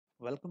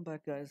Welcome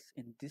back guys.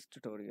 In this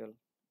tutorial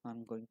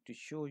I'm going to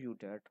show you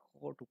that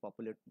how to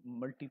populate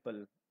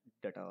multiple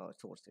data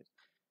sources.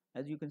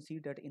 As you can see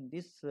that in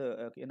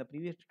the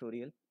previous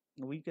tutorial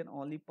we can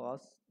only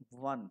pass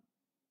one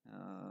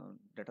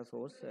data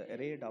source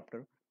array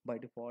adapter by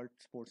default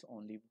supports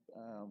only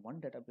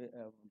one data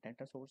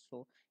source.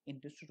 So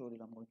in this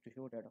tutorial I'm going to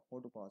show that how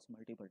to pass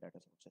multiple data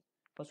sources.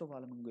 First of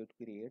all, I'm going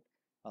to create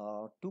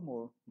two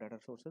more data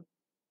sources.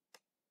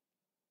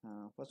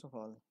 First of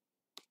all,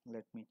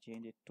 let me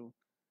change it to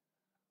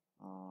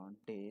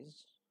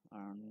days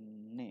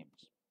and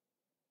names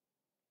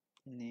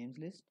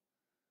list.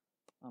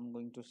 I'm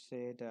going to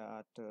say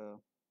that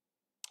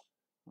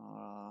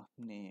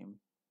name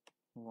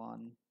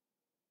 1,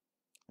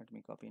 let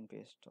me copy and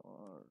paste,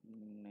 or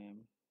name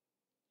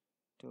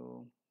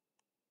 2,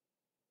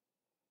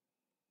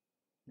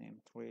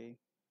 name 3,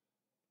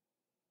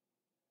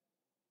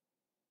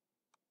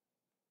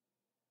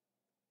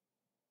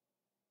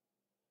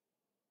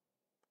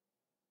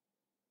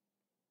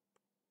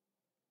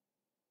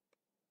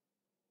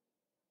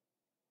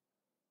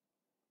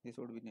 this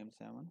would be name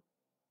 7,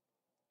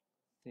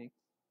 6,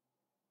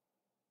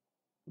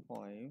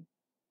 5,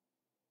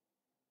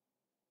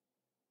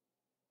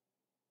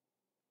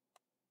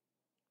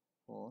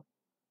 4,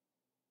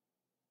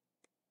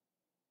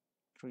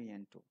 3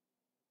 and 2.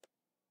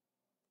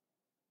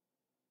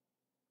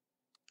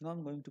 Now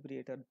I'm going to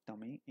create a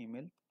dummy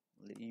emails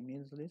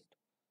list.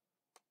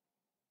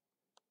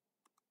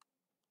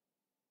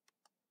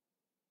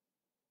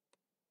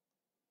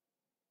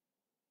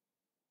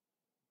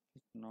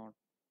 It's not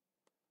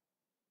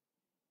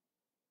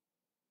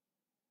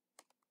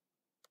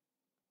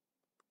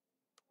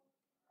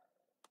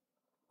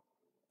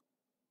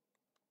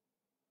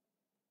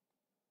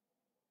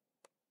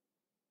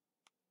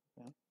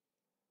okay.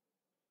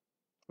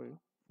 3,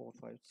 4,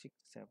 5, 6,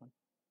 7,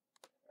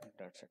 and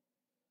that's it.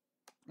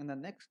 In the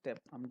next step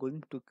I'm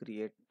going to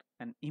create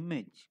an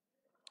image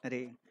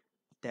array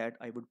that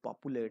I would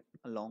populate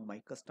along my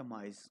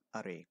customized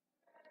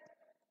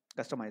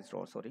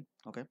row, sorry.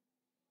 Okay,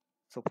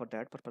 so for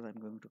that purpose I'm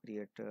going to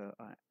create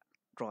a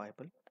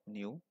drawable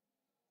new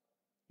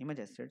image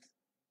assets,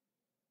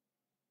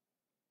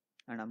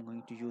 and I'm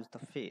going to use the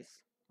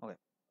face. Okay,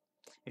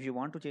 if you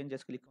want to change,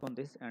 just click on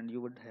this and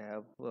you would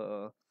have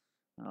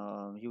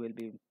you will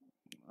be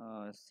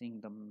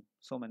seeing them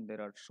so many.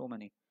 There are so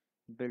many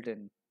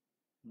built-in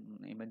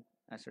image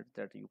assets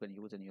that you can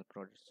use in your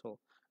project. So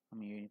I'm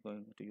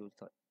going to use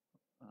the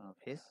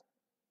face.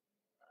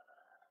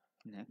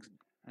 Next,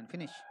 and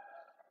finish.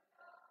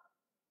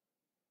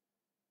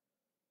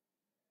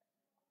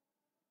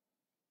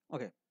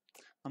 Okay,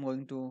 I'm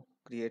going to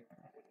create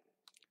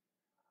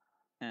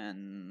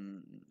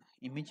an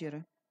image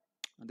array.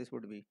 This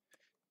would be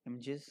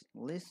images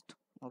list.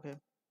 Okay,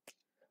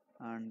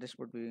 and this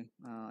would be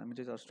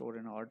images are stored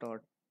in r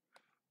dot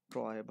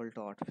drawable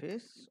dot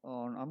face,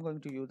 or I'm going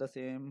to use the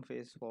same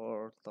face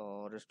for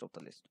the rest of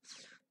the list.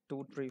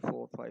 2, 3,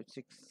 4, 5,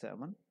 6,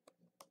 7.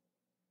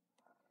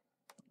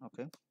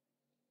 Okay,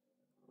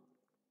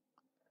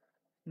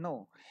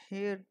 now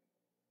here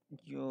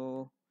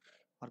you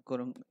are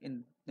going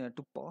in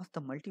to pass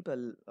the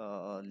multiple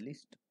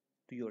list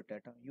to your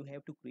data. You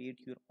have to create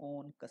your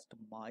own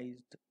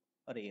customized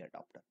array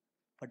adapter.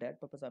 For that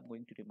purpose I'm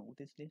going to remove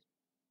this list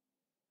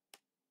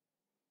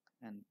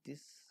and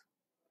this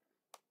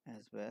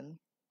as well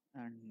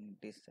and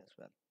this as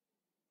well.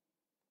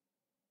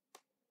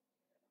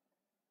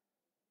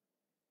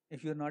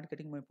 If you're not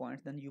getting my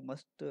points, then you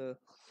must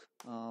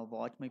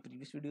watch my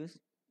previous videos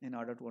in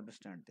order to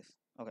understand this.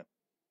 Okay,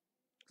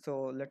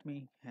 so let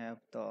me have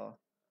the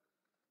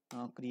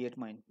create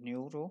my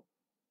new row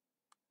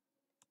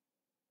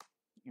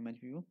image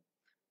view.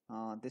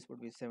 This would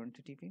be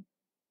 70 dp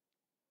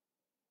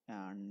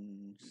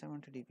and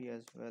 70 dp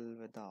as well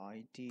with the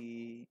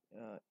IT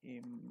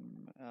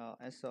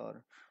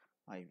SR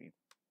IV.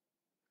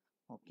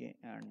 Okay,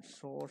 and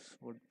source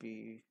would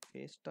be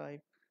face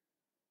type.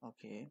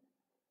 Okay,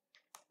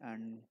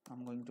 and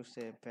I'm going to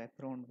say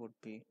background would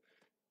be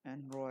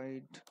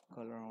Android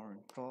color or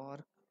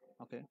dark.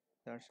 Okay,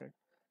 that's it.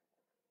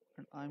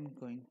 And I'm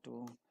going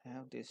to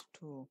have this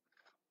to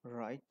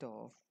right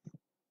of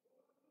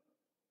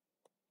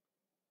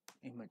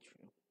image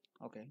view.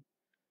 Okay,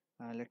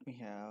 let me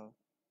have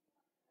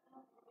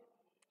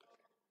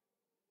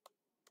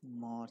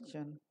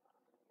margin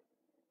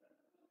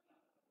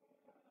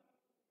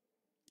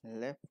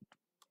left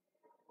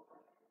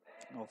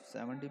of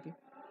 7 dp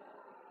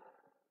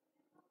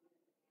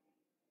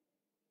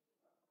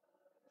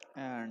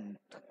and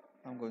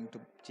I'm going to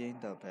change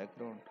the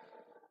background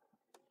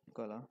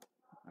color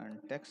and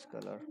text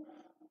color.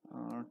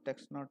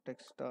 Text not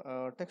text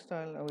text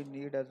style I will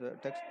need as well.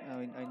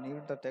 I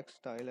need the text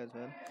style as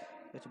well.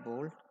 It's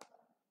bold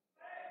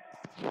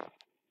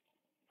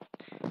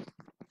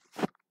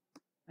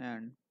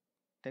and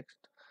text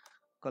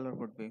color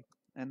would be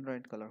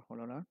Android color.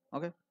 Hold on.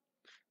 Okay,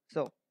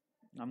 so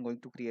I'm going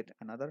to create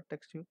another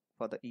text view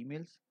for the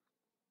emails.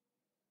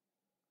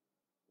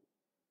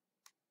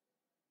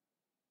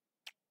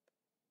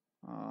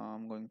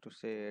 I'm going to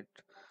say it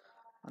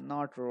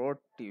not road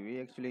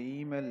TV, actually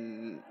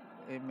email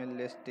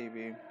list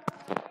TV,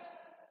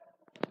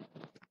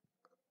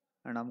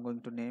 and I'm going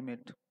to name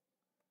it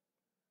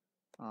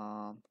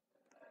uh,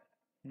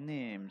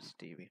 names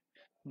TV,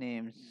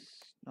 names.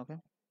 Okay,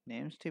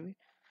 names TV,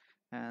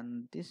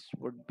 and this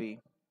would be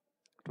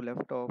to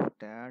left of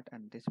that,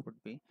 and this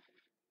would be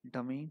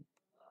dummy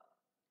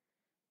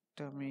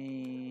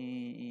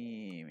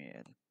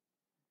email.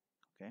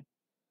 Okay,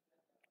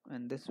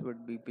 and this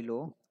would be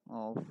below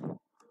of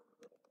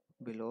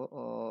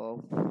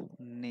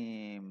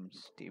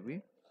names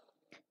TV,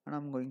 and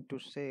I'm going to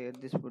say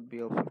this would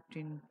be of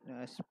 15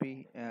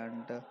 SP,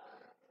 and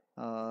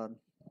uh,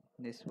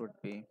 this would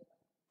be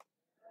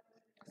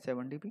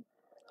 7 dB.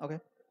 Okay,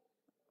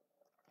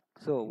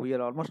 so we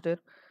are almost there.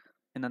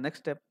 In the next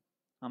step,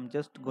 I'm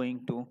just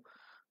going to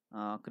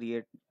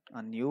create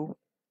a new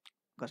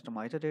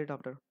customizer data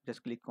adapter.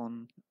 Just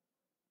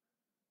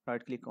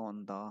right click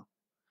on the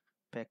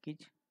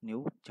package,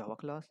 new Java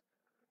class,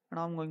 and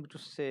I'm going to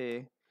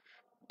say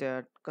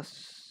that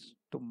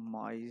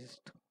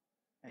customized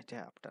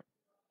adapter.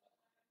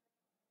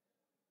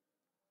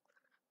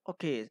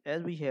 Okay,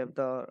 as we have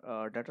the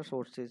data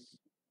sources,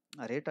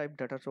 array type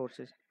data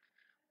sources.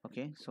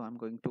 Okay, so I'm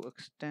going to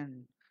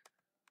extend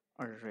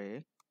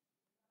array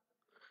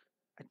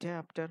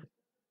adapter,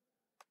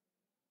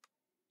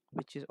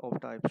 which is of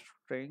type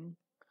string.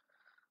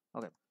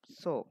 Okay,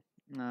 so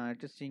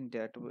it is saying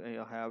that we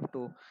have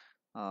to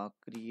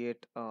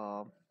create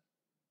mm,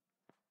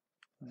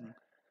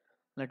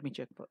 let me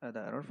check the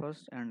error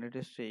first, and it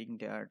is saying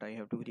that I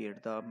have to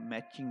create the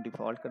matching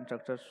default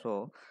constructor.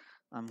 So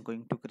I'm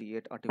going to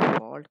create a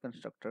default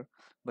constructor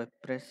by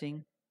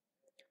pressing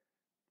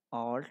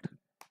alt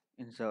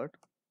insert,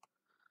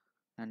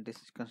 and this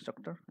is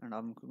constructor, and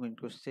I'm going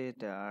to say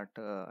that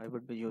I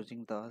would be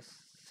using the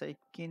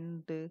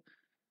second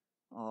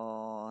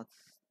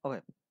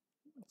okay,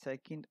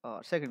 second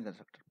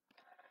constructor.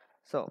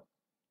 So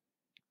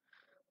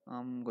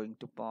I'm going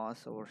to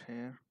pass over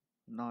here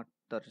not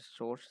the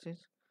resources.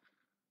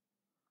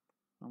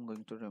 I'm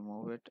going to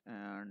remove it,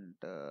 and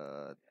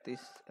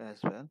this as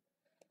well.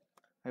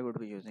 I would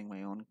be using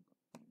my own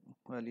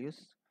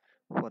values.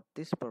 For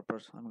this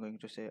purpose, I'm going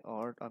to say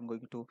or I'm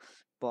going to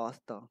pass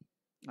the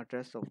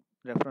address of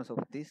reference of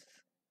this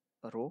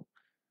row.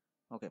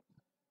 Okay,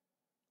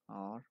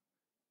 or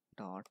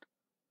dot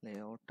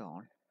layout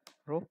dot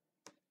row,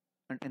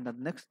 and in the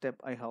next step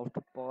I have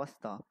to pass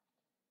the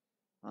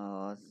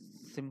uh,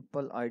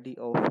 simple ID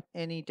of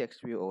any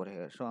text view over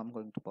here. So I'm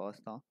going to pass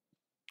the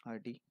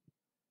ID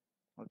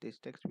of this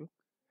text view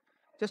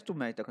just to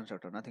match the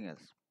constructor, nothing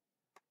else.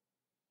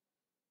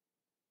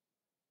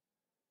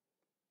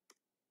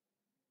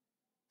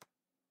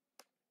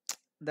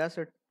 That's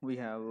it. We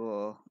have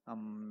a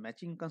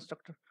matching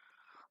constructor,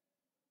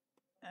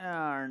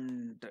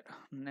 and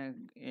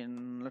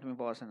let me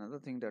pass another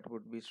thing that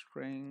would be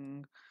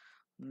string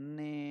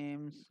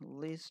names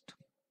list,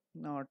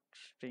 not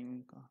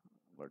string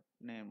but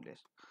name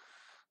list.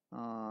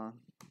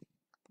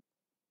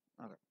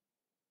 Okay,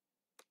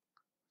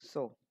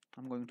 so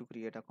I'm going to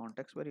create a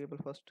context variable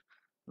first.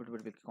 It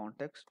will be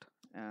context,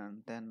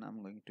 and then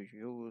I'm going to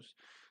use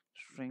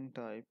string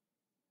type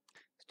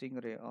string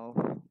array of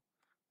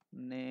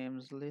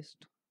names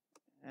list,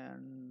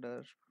 and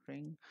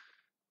string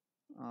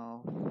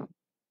of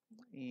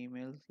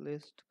emails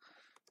list.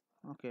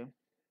 Okay,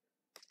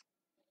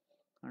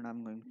 and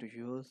I'm going to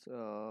use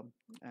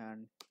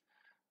an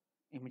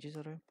images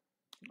array.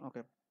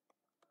 Okay,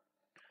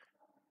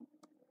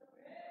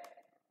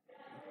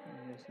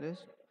 images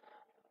list.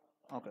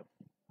 Okay,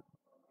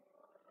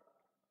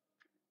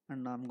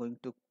 and I'm going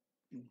to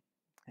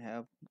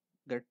have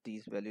get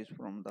these values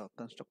from the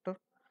constructor.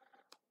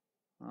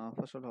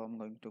 First of all, I'm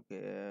going to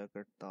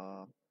get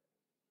the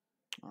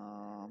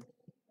um,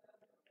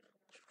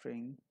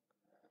 string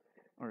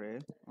array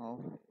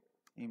of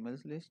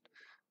emails list,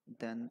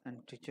 then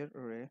integer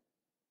array.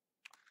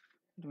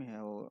 Let me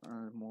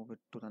have move it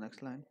to the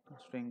next line.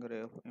 String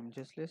array of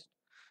images list.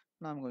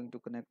 Now I'm going to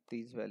connect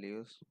these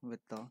values with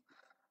the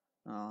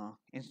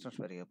instance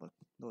variable.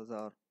 Those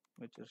are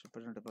which is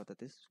represented by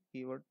this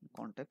keyword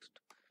context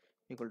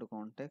equal to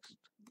context,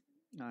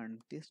 and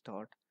this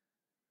dot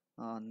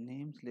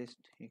names list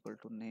equal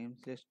to names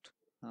list.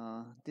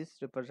 This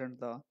represent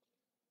the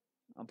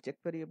object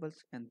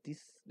variables, and this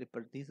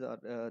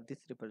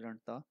represent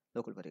the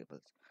local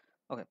variables.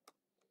 Okay,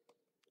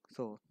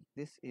 so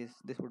this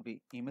would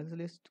be emails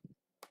list.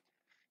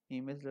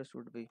 Emails list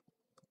would be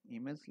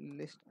emails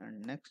list,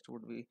 and next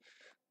would be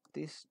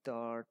this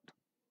dot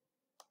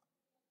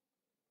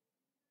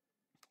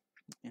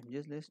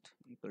images list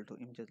equal to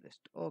images list.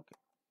 Okay,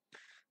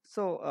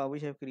 so we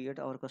have created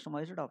our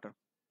customized adapter,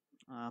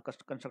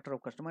 constructor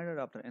of customized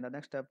adapter. In the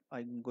next step,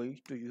 I'm going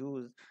to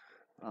use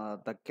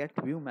the get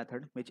view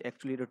method, which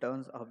actually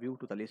returns a view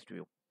to the list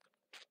view.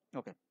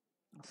 Okay,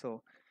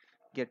 so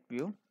get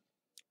view.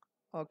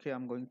 Okay,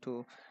 I'm going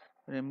to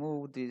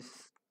remove these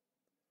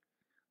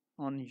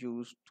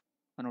unused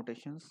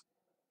annotations.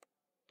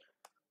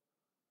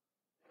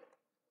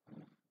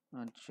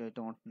 which I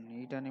don't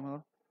need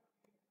anymore,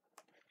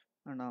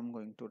 and I'm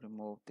going to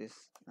remove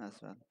this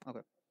as well.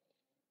 Okay,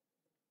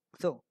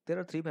 so there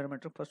are three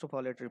parameters. First of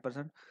all, it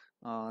represents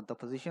the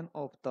position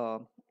of the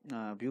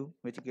view,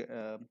 which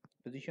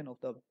position of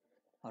the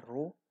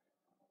row,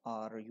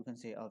 or you can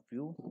say a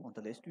view on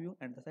the list view,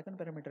 and the second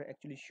parameter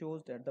actually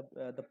shows that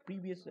the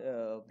previous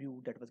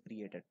view that was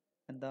created,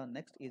 and the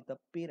next is the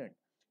parent,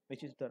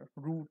 which is the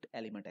root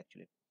element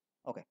actually.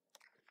 Okay,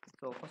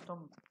 so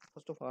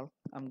first of all,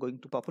 I'm going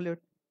to populate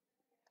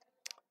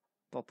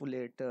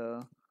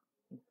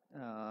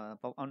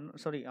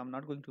sorry, I'm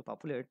not going to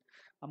populate.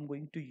 I'm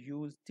going to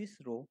use this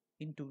row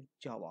into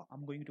Java.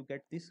 I'm going to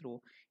get this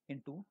row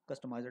into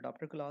customizer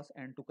adapter class,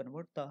 and to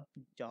convert the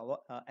Java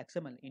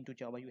XML into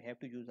Java, you have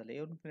to use the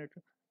layout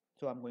inflator.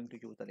 So I'm going to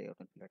use the layout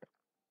inflator.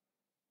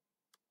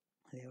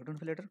 Layout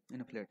inflator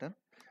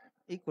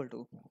equal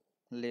to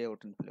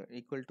layout inflator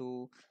equal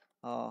to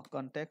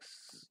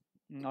context,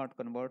 not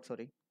convert,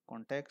 sorry,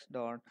 context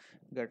dot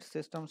get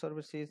system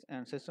services,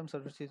 and system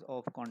services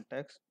of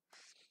context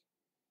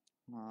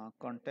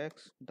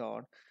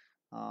dot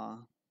uh,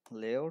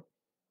 layout,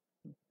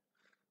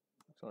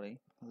 sorry,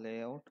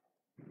 layout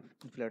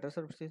inflator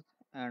services,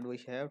 and we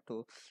have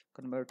to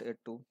convert it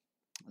to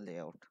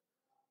layout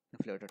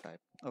inflator type.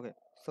 Okay,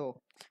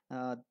 so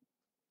uh,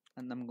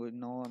 and I'm going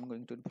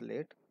to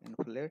inflate.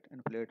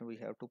 We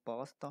have to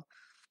pass the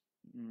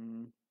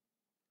um,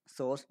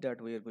 source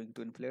that we are going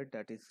to inflate,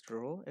 that is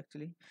row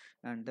actually,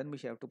 and then we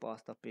have to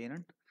pass the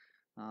parent,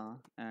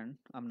 and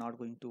I'm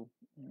going to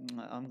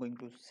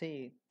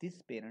say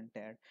this parent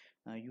that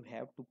you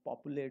have to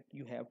populate,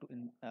 you have to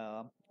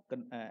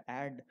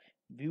add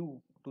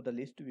view to the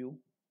list view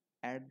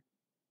at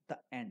the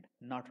end,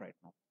 not right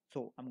now.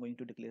 So I'm going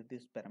to declare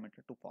this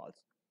parameter to false.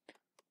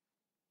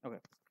 Okay,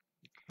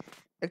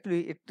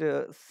 actually it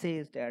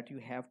says that you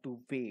have to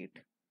wait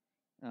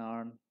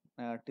uh,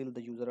 till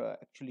the user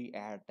actually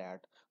add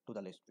that to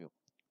the list view.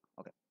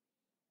 Okay,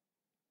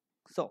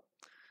 so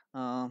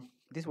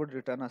this would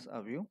return us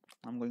a view.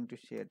 I'm going to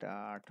share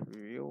that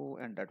view,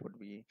 and that would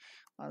be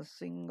a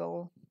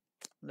single,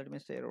 let me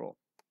say, row.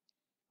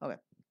 Okay,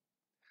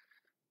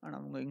 and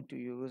I'm going to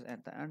use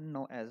at the end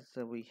now, as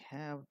we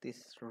have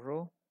this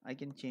row, I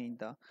can change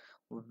the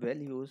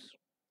values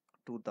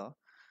to the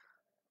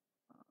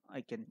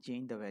I can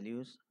change the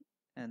values,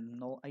 and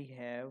now I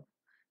have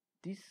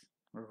this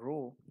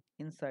row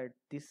inside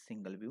this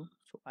single view.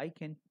 So I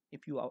can,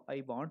 if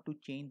I want to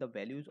change the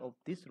values of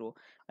this row,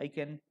 I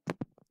can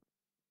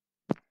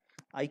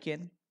I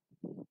can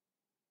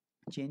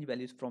change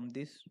values from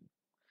this,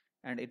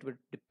 and it will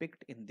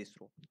depict in this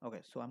row.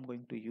 Okay, so I'm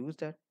going to use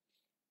that,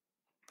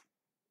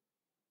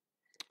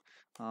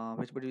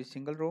 which would be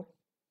single row.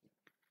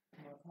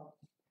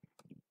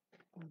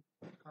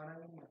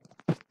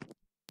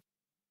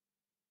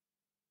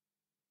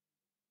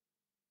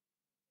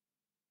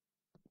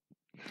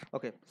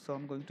 Okay, so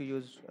I'm going to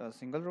use a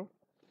single row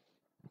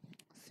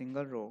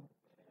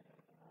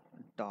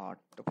dot,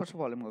 first of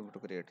all I'm going to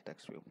create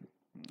text view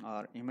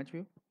or image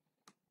view.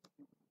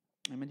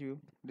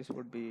 This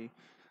would be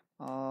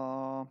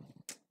uh,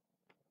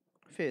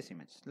 face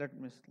image. Let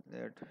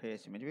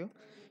face image view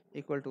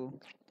equal to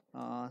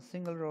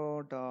single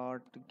row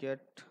dot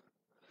get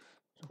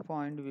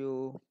find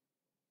view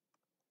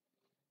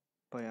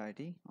by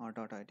id or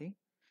dot id,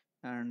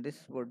 and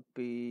this would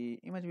be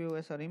image view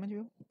as our image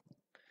view.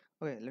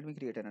 Okay, let me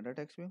create another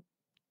text view.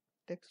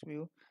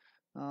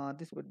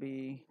 This would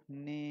be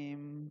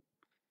name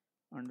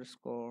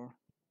underscore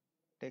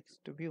text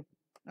view.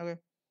 Okay,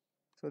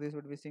 so this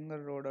would be single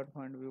row dot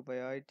find view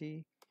by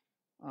id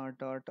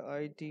dot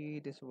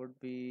id. This would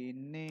be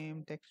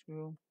name text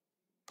view,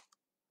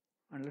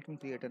 and let me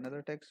create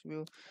another text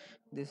view.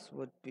 This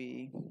would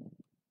be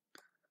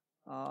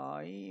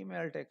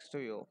email text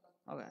view.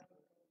 Okay,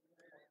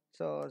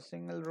 so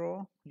single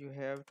row, you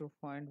have to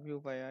find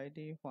view by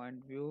id,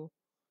 find view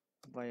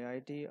by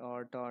id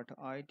or dot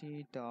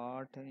id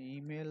dot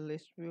email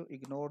list view.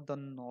 Ignore the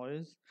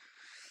noise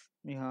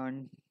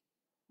behind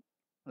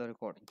the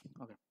recording.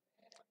 Okay,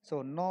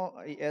 so now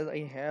as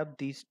I have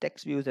these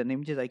text views and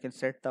images, I can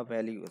set the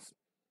values.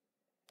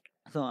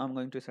 So I'm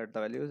going to set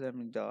the values. I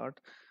mean dot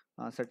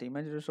set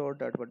image resource,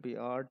 that would be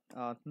art.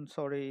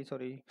 Sorry,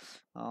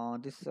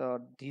 this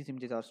these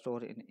images are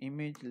stored in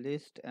image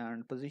list,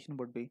 and position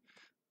would be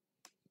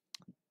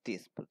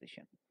this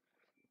position.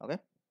 Okay,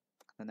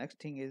 the next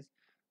thing is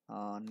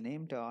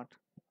name dot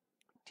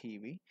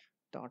tv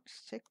dot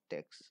set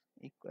text,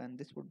 and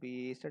this would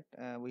be set,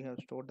 we have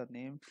stored the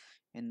name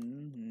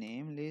in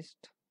name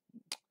list,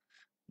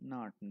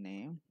 not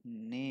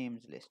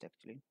names list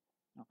actually.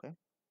 Okay,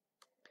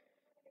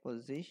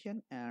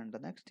 position, and the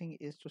next thing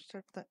is to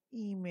set the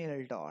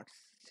email dot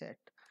set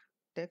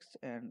text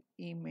and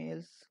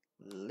emails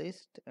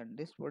list, and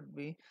this would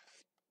be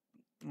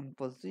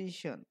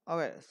position.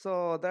 Okay,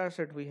 so that's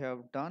it, we are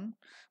done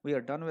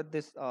with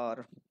this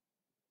our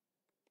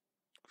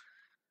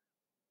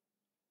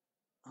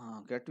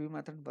get view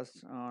method, but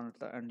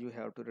and you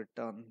have to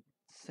return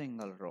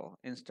single row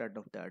instead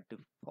of that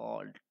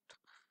default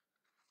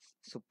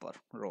super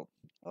row.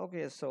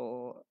 Okay,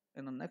 so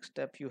in the next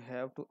step you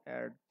have to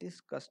add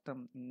this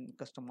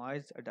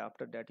customized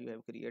adapter that you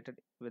have created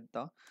with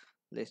the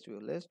list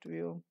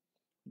view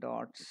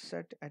dot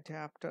set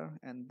adapter,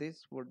 and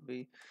this would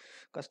be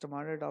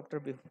customized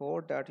adapter.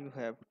 Before that you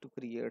have to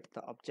create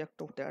the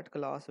object of that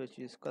class, which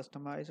is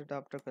customized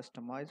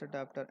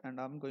adapter, and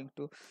I'm going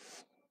to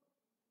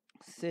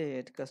say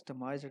it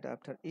customized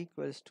adapter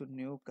equals to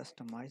new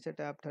customized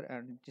adapter,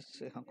 and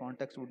this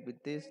context would be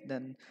this,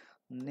 then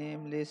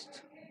name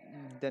list,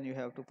 then you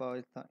have to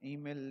pass the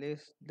email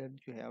list, then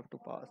you have to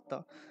pass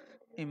the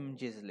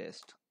images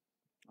list.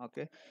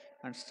 Okay,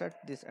 and set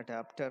this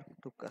adapter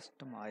to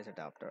customize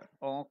adapter.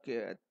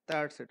 Okay,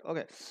 that's it.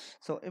 Okay,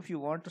 so if you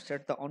want to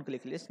set the on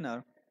click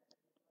listener,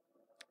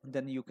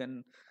 then you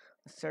can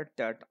set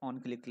that on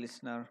click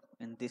listener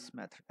in this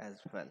method as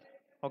well.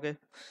 Okay,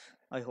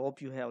 I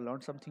hope you have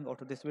learned something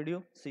out of this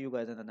video. See you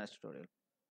guys in the next tutorial.